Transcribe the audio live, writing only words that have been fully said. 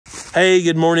Hey,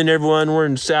 good morning, everyone. We're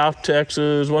in South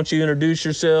Texas. Why don't you introduce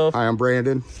yourself? Hi, I'm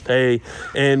Brandon. Hey,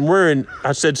 and we're in,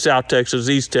 I said South Texas,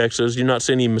 East Texas. You're not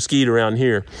seeing any mesquite around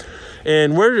here.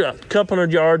 And we're a couple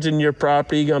hundred yards in your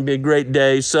property. Going to be a great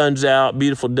day. Sun's out,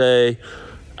 beautiful day.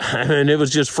 And it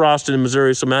was just frosted in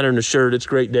Missouri, so I'm out here in a shirt. It's a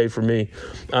great day for me.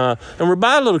 And we're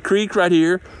by a little creek right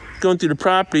here, going through the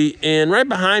property, and right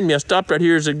behind me, I stopped right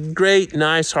here, is a great,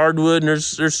 nice hardwood, and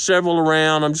there's several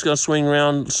around. I'm just going to swing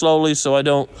around slowly so I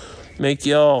don't make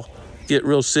y'all get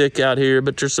real sick out here,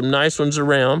 but there's some nice ones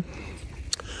around.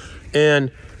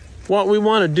 And what we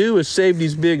want to do is save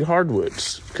these big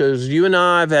hardwoods, because you and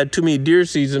I have had too many deer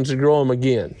seasons to grow them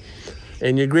again.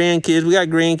 And your grandkids, we got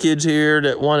grandkids here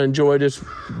that want to enjoy this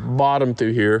bottom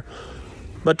through here.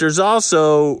 But there's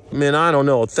also, man, I don't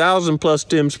know, 1,000+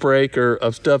 stems per acre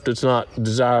of stuff that's not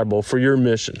desirable for your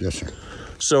mission. Yes, sir.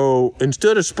 So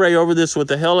instead of spray over this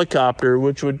with a helicopter,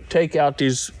 which would take out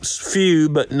these few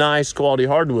but nice quality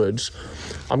hardwoods,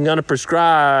 I'm going to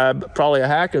prescribe probably a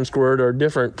hack and squirt or a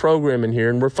different program in here,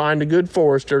 and we're finding a good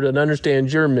forester that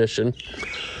understands your mission.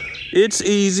 It's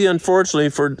easy, unfortunately,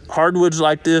 for hardwoods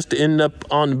like this to end up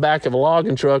on the back of a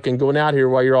logging truck and going out here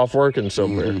while you're off working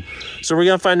somewhere. So we're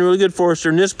going to find a really good forester.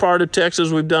 In this part of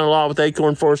Texas, we've done a lot with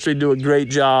Acorn Forestry, do a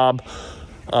great job.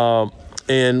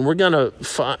 And we're going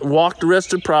to walk the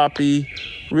rest of the property,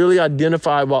 really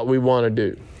identify what we want to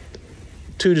do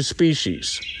to the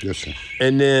species. Yes, sir.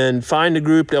 And then find a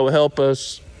group that will help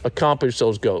us accomplish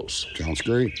those goals. Sounds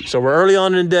great. So we're early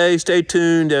on in the day. Stay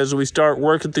tuned as we start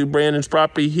working through Brandon's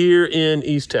property here in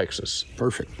East Texas.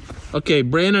 Perfect. Okay,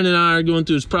 Brandon and I are going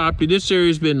through his property. This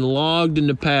area's been logged in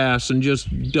the past and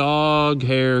just dog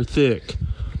hair thick.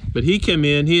 But he came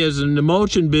in, he has an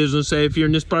emulsion business. Say if you're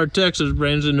in this part of Texas,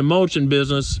 Brandon's in the emulsion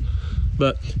business.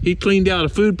 But he cleaned out a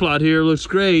food plot here, looks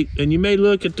great. And you may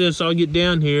look at this, I'll get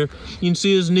down here. You can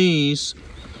see his knees.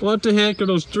 What the heck are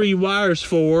those 3 wires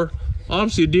for?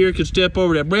 Obviously a deer could step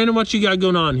over that. Brandon, what you got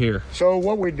going on here? So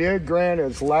what we did, Grant,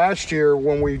 is last year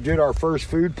when we did our first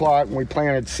food plot and we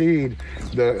planted seed,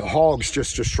 the hogs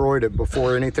just destroyed it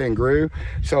before anything grew.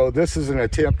 So this is an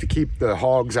attempt to keep the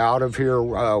hogs out of here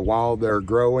while they're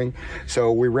growing.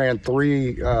 So we ran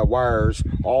 3 wires.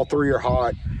 All 3 are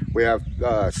hot. We have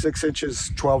 6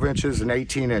 inches, 12 inches, and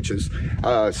 18 inches.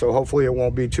 So hopefully it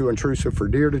won't be too intrusive for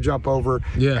deer to jump over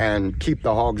and keep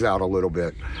the hogs out a little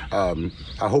bit. I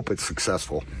hope it's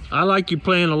successful. I like your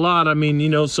plan a lot. I mean, you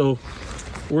know, so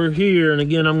we're here, and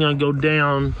again, I'm gonna go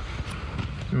down.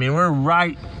 I mean, we're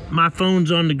right, my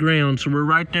phone's on the ground, so we're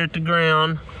right there at the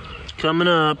ground, coming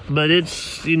up, but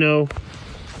it's, you know,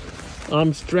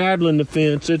 I'm straddling the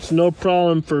fence. It's no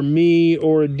problem for me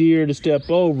or a deer to step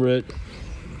over it.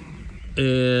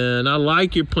 And I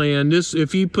like your plan. This,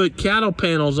 if you put cattle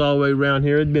panels all the way around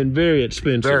here, it'd been very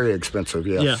expensive. Very expensive,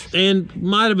 yes. Yeah, and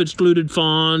might have excluded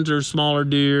fawns or smaller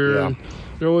deer. Yeah.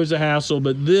 They're always a hassle,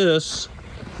 but this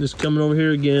coming over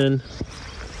here again,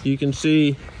 you can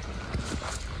see.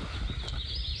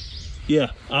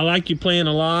 Yeah, I like your plan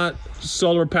a lot.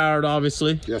 Solar powered,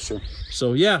 obviously. Yes, sir.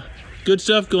 So yeah, good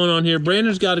stuff going on here.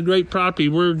 Brandon's got a great property.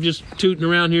 We're just tooting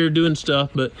around here doing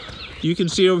stuff, but you can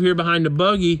see over here behind the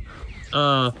buggy,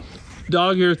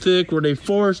 dog hair thick, where they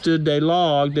forested, they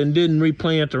logged and didn't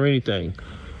replant or anything.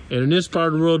 And in this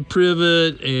part of the world,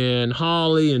 privet and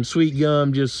holly and sweet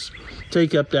gum just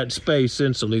take up that space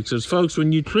instantly. Because folks,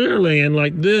 when you clear land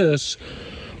like this,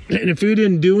 and if you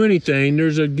didn't do anything,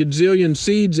 there's a gazillion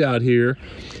seeds out here,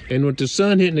 and with the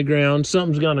sun hitting the ground,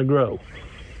 something's gonna grow.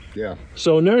 Yeah.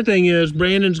 So another thing is,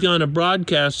 Brandon's gonna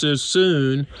broadcast this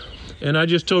soon, and I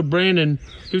just told Brandon,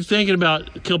 he was thinking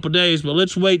about a couple of days, but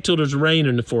let's wait till there's rain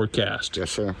in the forecast.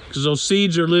 Yes, sir. Because those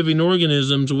seeds are living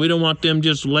organisms. We don't want them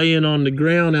just laying on the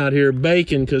ground out here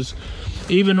baking, because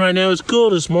even right now it's cool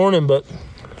this morning, but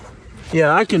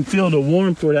yeah, I can feel the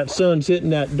warmth where that sun's hitting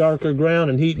that darker ground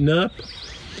and heating up.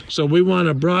 So we want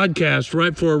to broadcast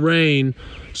right before rain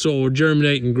so it will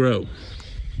germinate and grow.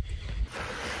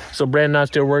 So Brandon and I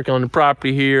still working on the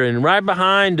property here, and right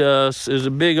behind us is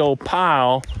a big old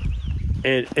pile.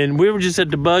 And we were just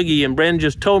at the buggy, and Brandon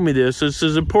just told me this. This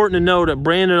is important to know that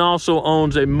Brandon also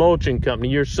owns a mulching company.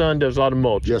 Your son does a lot of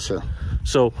mulching. Yes, sir.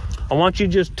 So I want you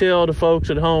to just tell the folks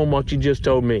at home what you just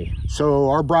told me. So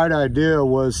our bright idea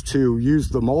was to use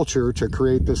the mulcher to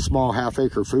create this small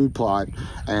half-acre food plot,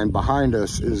 and behind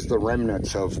us is the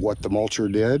remnants of what the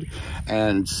mulcher did.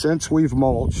 And since we've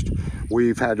mulched,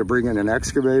 we've had to bring in an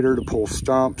excavator to pull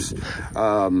stumps,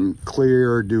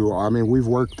 clear, I mean, we've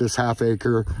worked this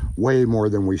half-acre way more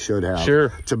than we should have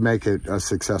to make it a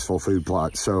successful food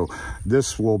plot. So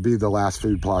this will be the last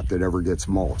food plot that ever gets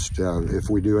mulched. If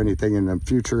we do anything in the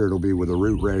future it'll be with a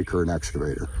root rake or an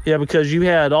excavator. Yeah, because you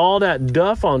had all that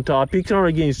duff on top. You can't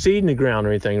really get any seed in the ground or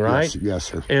anything, right? Yes,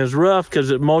 sir. And it's rough because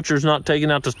the mulcher's not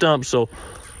taking out the stumps. So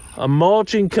a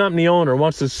mulching company owner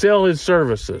wants to sell his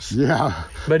services. Yeah.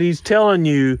 But he's telling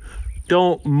you,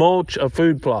 don't mulch a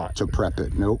food plot. To prep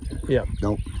it. Nope. Yeah.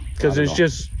 Nope. Because it's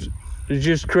just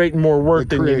creating more work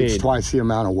than you need. It creates twice the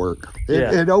amount of work.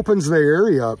 It opens the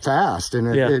area up fast, and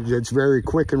it's very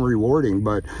quick and rewarding,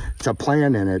 but to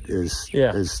plan in it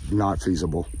is not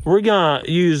feasible. We're going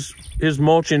to use his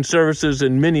mulching services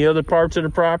in many other parts of the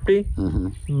property,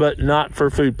 but not for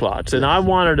food plots. And I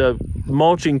wanted a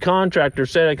mulching contractor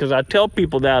say that because I tell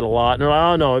people that a lot, and they're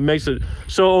like, oh no, it makes it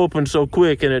so open so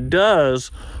quick, and it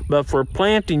does, but for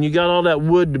planting, you got all that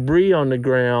wood debris on the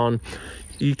ground.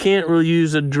 You can't really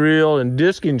use a drill, and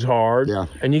disking's hard.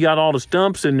 And you got all the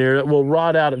stumps in there that will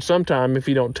rot out at some time if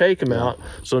you don't take them out.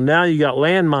 So now you got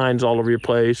landmines all over your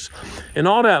place. And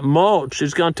all that mulch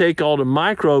is going to take all the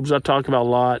microbes I talk about a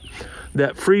lot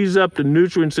that freeze up the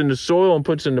nutrients in the soil and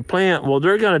puts in the plant. Well,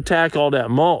 they're going to attack all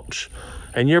that mulch.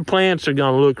 And your plants are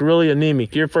going to look really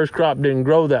anemic. Your first crop didn't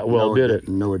grow that well, did it?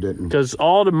 No, it didn't. Because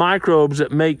all the microbes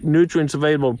that make nutrients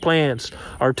available to plants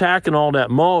are attacking all that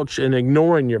mulch and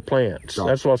ignoring your plants.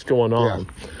 That's what's going on.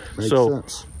 Makes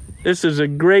sense. This is a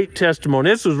great testimony.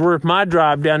 This was worth my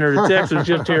drive down there to Texas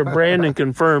just to hear Brandon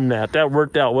confirm that. That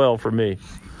worked out well for me.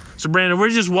 So, Brandon, we're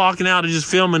just walking out and just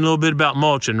filming a little bit about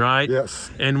mulching, right?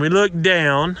 Yes. And we look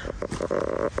down,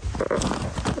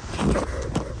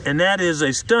 and that is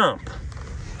a stump.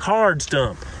 Hard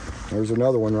stump. There's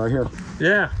another one right here.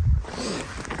 Yeah.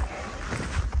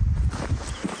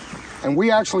 And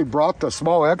we actually brought the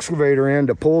small excavator in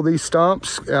to pull these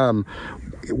stumps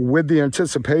with the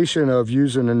anticipation of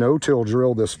using a no-till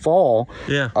drill this fall.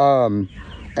 Yeah.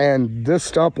 And this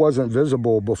stump wasn't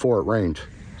visible before it rained.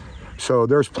 So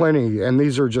there's plenty, and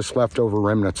these are just leftover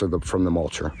remnants from the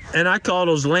mulcher. And I call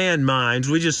those land mines.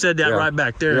 We just said that right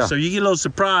back there. So you get a little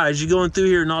surprised. You're going through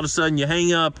here and all of a sudden you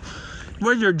hang up,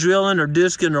 whether you're drilling or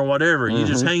disking or whatever, you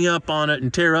just hang up on it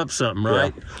and tear up something,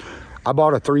 right? I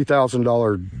bought a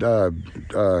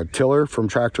 $3,000 tiller from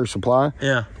Tractor Supply.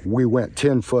 Yeah. We went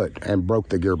 10 foot and broke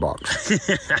the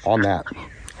gearbox on that.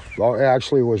 Well, it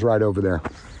actually was right over there.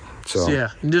 So yeah,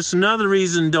 just another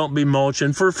reason don't be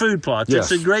mulching for food plots.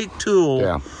 It's a great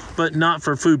tool, but not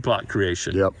for food plot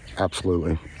creation. Yep,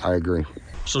 absolutely. I agree.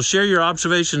 So share your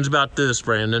observations about this,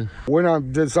 Brandon. When I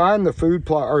designed the food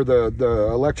plot or the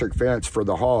electric fence for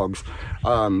the hogs,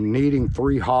 needing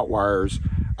 3 hot wires,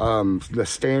 the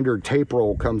standard tape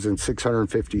roll comes in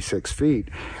 656 feet.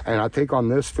 And I think on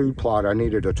this food plot, I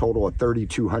needed a total of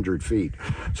 3,200 feet.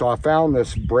 So I found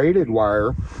this braided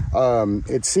wire.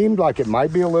 It seemed like it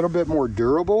might be a little bit more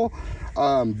durable.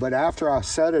 But after I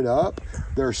set it up,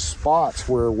 there's spots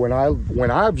where when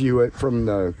I view it from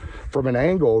an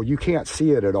angle, you can't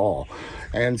see it at all.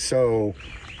 And so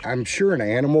I'm sure an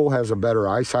animal has a better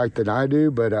eyesight than I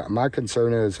do, but my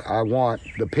concern is I want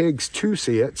the pigs to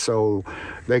see it so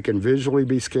they can visually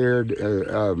be scared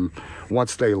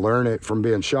once they learn it from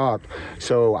being shocked.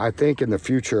 So I think in the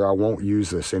future I won't use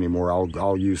this anymore.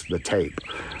 I'll use the tape.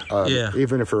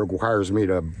 Even if it requires me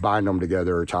to bind them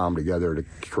together or tie them together to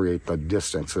create the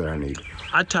distance that I need.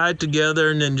 I tie it together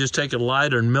and then just take a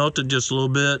lighter and melt it just a little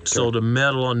bit so the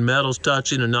metal on metal's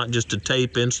touching and not just the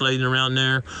tape insulating around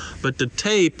there. But the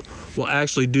tape will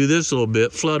actually do this a little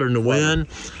bit, flutter in the wind,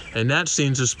 and that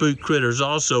seems to spook critters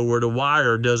also where the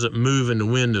wire doesn't move in the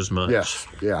wind as much. Yes,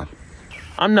 yeah.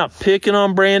 I'm not picking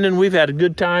on Brandon. We've had a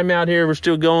good time out here. We're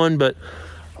still going, but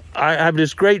I have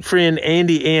this great friend,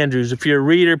 Andy Andrews. If you're a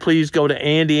reader, please go to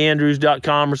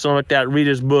andyandrews.com or something like that. Read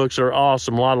his books. They're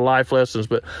awesome, a lot of life lessons.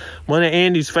 But one of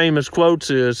Andy's famous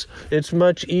quotes is, it's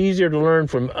much easier to learn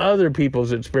from other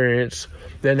people's experience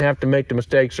than have to make the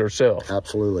mistakes ourselves.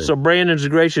 Absolutely. So Brandon's a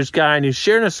gracious guy, and he's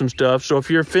sharing us some stuff. So if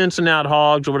you're fencing out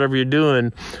hogs or whatever you're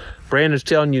doing, Brandon's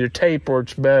telling you to tape where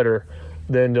it's better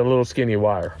than the little skinny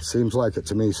wire. Seems like it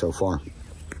to me so far.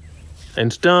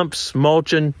 And stumps,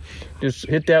 mulching, just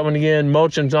hit that one again.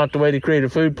 Mulching's not the way to create a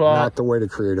food plot. Not the way to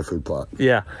create a food plot.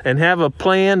 Yeah, and have a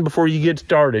plan before you get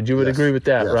started. You would agree with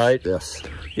that, right? Yes.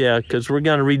 Yeah, because we're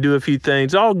going to redo a few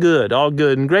things. All good,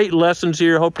 and great lessons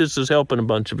here. Hope this is helping a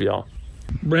bunch of y'all.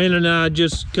 Brandon and I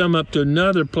just come up to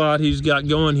another plot he's got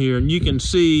going here, and you can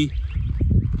see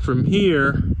from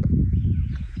here,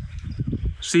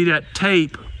 see that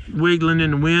tape wiggling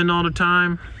in the wind all the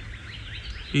time?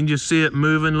 You can just see it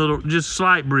moving a little, just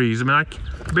slight breeze. I mean, I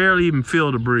barely even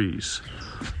feel the breeze.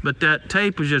 But that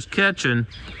tape is just catching,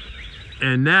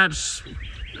 and that's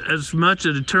as much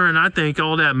a deterrent, I think,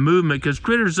 all that movement, because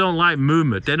critters don't like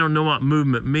movement. They don't know what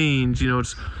movement means. You know,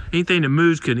 it's anything that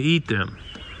moves can eat them.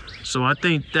 So I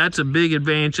think that's a big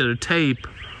advantage of the tape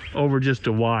over just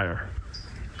a wire,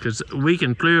 because we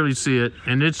can clearly see it.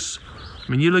 And it's,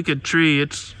 I mean, you look at a tree,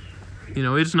 it's, you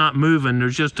know, it's not moving.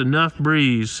 There's just enough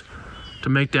breeze to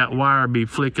make that wire be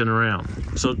flicking around.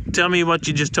 So tell me what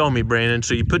you just told me, Brandon.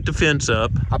 So you put the fence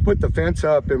up. I put the fence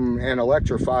up and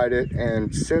electrified it,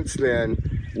 and since then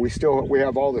we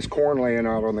have all this corn laying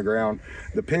out on the ground.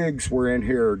 The pigs were in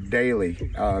here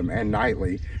daily and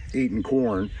nightly eating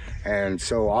corn, and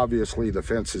so obviously the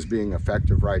fence is being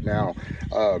effective right now.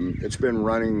 It's been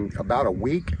running about a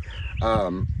week.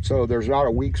 So there's not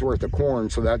a week's worth of corn,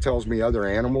 so that tells me other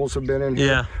animals have been in here.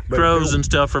 Yeah, crows and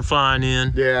stuff are flying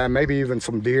in. Yeah, maybe even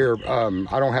some deer.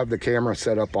 I don't have the camera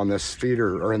set up on this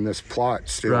feeder or in this plot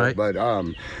still, right. But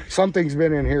something's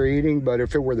been in here eating, but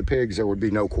if it were the pigs, there would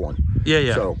be no corn. Yeah,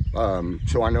 yeah. So,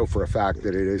 so I know for a fact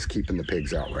that it is keeping the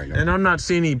pigs out right now. And I'm not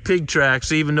seeing any pig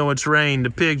tracks, even though it's rained.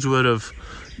 The pigs would have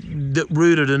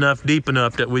rooted enough, deep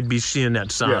enough that we'd be seeing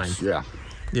that sign. Yes, yeah.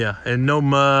 Yeah, and no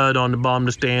mud on the bottom of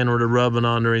the stand or the rubbing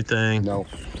on or anything. No.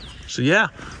 So yeah,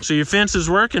 so your fence is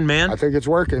working, man. I think it's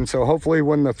working. So hopefully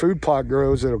when the food plot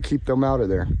grows, it'll keep them out of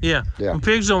there. Yeah. Yeah. Well,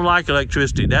 pigs don't like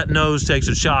electricity. That nose takes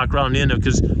a shock right on the end of it,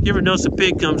 because you ever notice a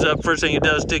pig comes up, first thing it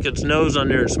does, stick its nose on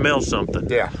there and smells something.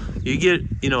 Yeah. You get,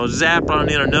 you know, a zap on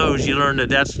the inner nose, you learn that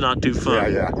that's not too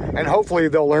fun. Yeah, yeah. And hopefully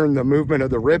they'll learn the movement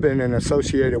of the ribbon and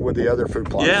associate it with the other food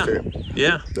plots too.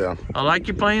 Yeah. Yeah. I like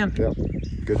your plan. Yeah.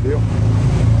 Good deal.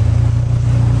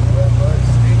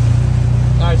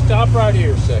 All right, stop right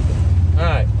here a second. All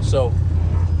right, so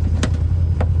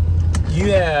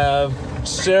you have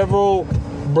several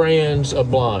brands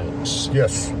of blinds.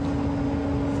 Yes.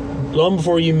 Long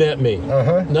before you met me.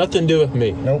 Uh-huh. Nothing to do with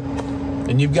me. Nope.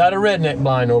 And you've got a redneck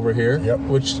blind over here. Yep.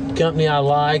 Which company I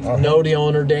like. Know the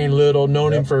owner, Dane Little.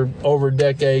 Known him for over a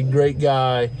decade. Great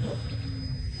guy.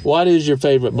 What is your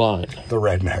favorite blind? The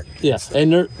redneck. Yeah,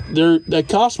 and they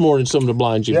cost more than some of the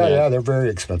blinds you have. Yeah, they're very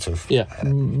expensive. Yeah,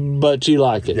 but you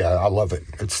like it. Yeah, I love it.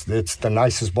 It's the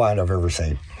nicest blind I've ever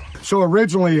seen. So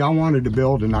originally I wanted to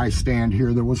build a nice stand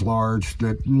here that was large,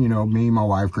 that, you know, me, my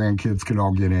wife, grandkids could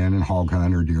all get in and hog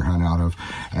hunt or deer hunt out of.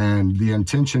 And the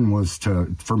intention was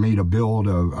for me to build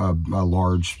a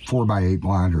large 4x8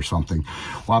 blind or something.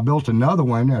 Well, I built another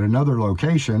one at another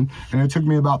location, and it took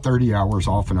me about 30 hours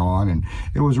off and on, and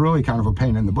it was really kind of a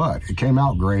pain in the butt. It came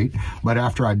out great, but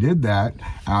after I did that,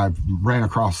 I ran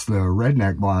across the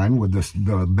redneck blind with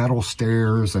the metal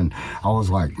stairs, and I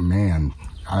was like, man,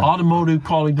 automotive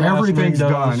quality glass everything's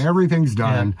windows. Everything's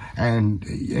done, yeah. And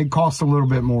it costs a little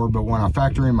bit more, but when I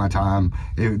factor in my time,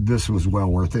 this was well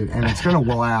worth it, and it's going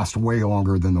to last way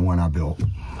longer than the one I built.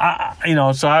 You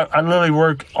know, so I literally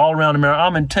work all around America.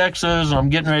 I'm in Texas, and I'm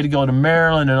getting ready to go to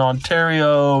Maryland and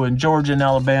Ontario and Georgia and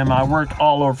Alabama. I work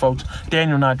all over, folks.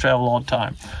 Daniel and I travel all the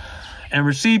time, and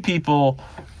we see people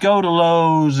go to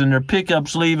Lowe's and their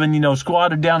pickups leaving, you know,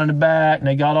 squatted down in the back, and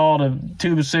they got all the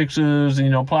 2x6s and, you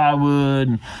know, plywood,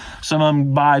 and some of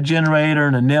them buy a generator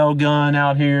and a nail gun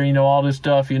out here, you know, all this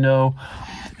stuff, you know,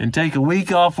 and take a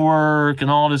week off work and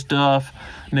all this stuff,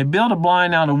 and they build a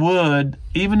blind out of wood,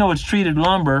 even though it's treated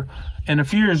lumber, and a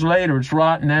few years later it's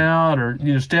rotting out, or,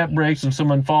 you know, step breaks and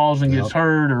someone falls and gets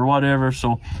hurt or whatever.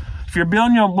 So if you're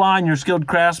building your own blind, you're a skilled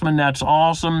craftsman, that's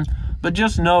awesome, but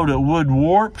just know that wood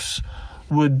warps,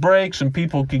 wood breaks, and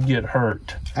people could get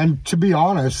hurt. And to be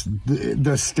honest,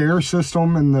 the stair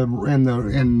system and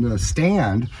the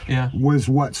stand was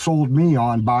what sold me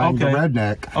on buying the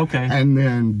redneck. Okay. And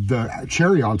then the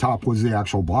cherry on top was the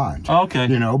actual blind. Okay.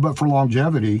 You know, but for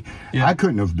longevity, I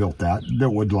couldn't have built that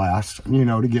would last, you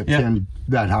know, to get 10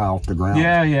 that high off the ground.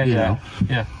 Yeah.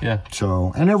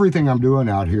 So, and everything I'm doing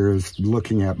out here is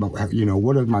looking at, you know,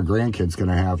 what are my grandkids going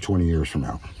to have 20 years from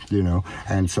now, you know?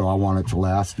 And so I want it to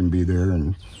last and be there,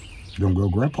 and don't go,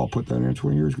 Grandpa put that in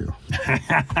 20 years ago.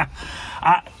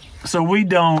 So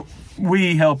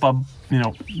we help, you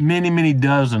know, many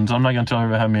dozens, I'm not going to tell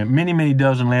everybody how many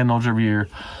dozen landowners every year.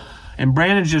 And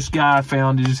Brandon's just guy I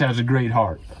found, he just has a great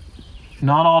heart.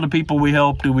 Not all the people we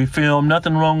help do we film.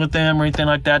 Nothing wrong with them or anything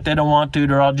like that. They don't want to.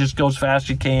 They're all just go as fast as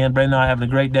you can. Brandon and I are having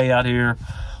a great day out here.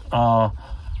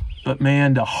 But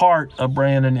man, the heart of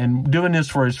Brandon, and doing this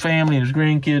for his family and his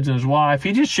grandkids and his wife.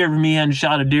 He just shared with me he hadn't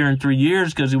shot a deer in 3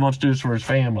 years because he wants to do this for his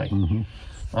family. Mm-hmm.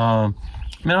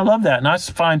 Man, I love that. And I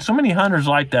find so many hunters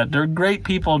like that. They're great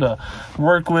people to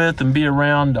work with and be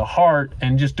around, the heart,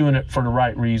 and just doing it for the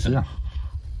right reason.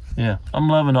 Yeah. I'm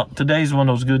loving it. Today's one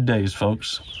of those good days,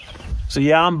 folks. So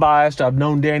yeah, I'm biased. I've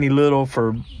known Danny Little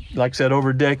for, like I said, over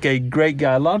a decade. Great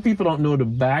guy. A lot of people don't know the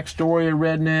backstory of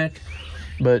Redneck,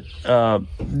 but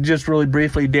just really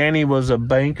briefly, Danny was a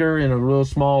banker in a real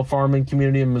small farming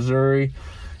community in Missouri,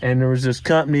 and there was this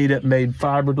company that made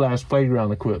fiberglass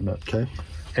playground equipment. Okay.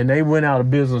 And they went out of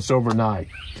business overnight.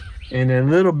 And in a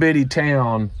little bitty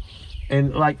town,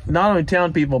 and like not only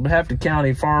town people, but half the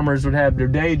county farmers would have their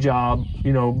day job,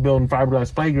 you know, building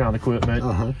fiberglass playground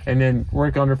equipment, and then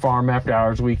work on their farm after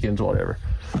hours, weekends, whatever.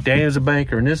 Danny was a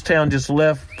banker, and this town just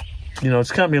left, you know, his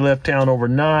company left town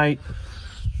overnight,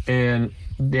 and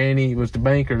Danny was the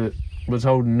banker that was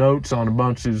holding notes on a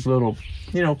bunch of these little,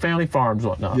 you know, family farms,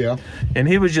 whatnot. Yeah. And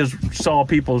he was just saw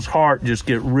people's heart just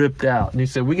get ripped out, and he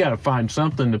said, we got to find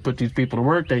something to put these people to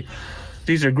work.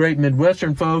 These are great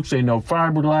Midwestern folks. They know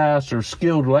fiberglass or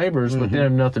skilled laborers, but they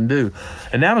have nothing to do.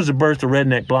 And that was the birth of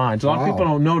Redneck Blinds. A lot of people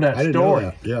don't know that story. Know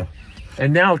that. Yeah.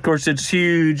 And now, of course, it's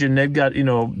huge, and they've got, you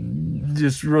know,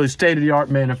 just really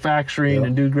state-of-the-art manufacturing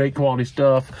and do great quality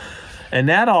stuff. And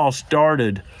that all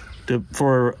started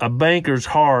for a banker's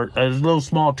heart, a little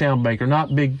small-town banker,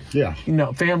 not big, you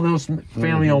know,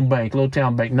 family-owned bank,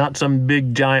 little-town bank, not some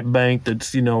big, giant bank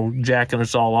that's, you know, jacking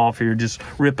us all off here, just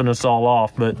ripping us all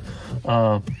off. But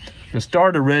the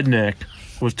start of Redneck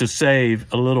was to save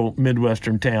a little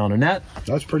Midwestern town, and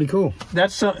that's pretty cool.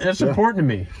 That's important to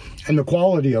me. And the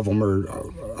quality of them are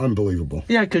unbelievable.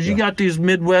 Yeah, because you got these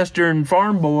Midwestern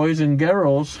farm boys and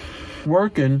girls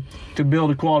working to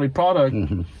build a quality product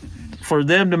for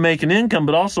them to make an income,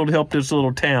 but also to help this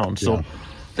little town. So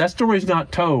that story's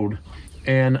not told.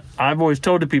 And I've always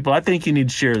told the people, I think you need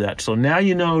to share that. So now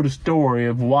you know the story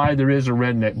of why there is a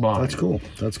Redneck Blind. That's cool.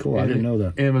 That's cool. I didn't know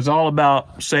that. It was all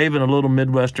about saving a little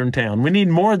Midwestern town. We need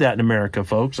more of that in America,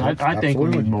 folks. I think we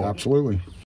need more. Absolutely.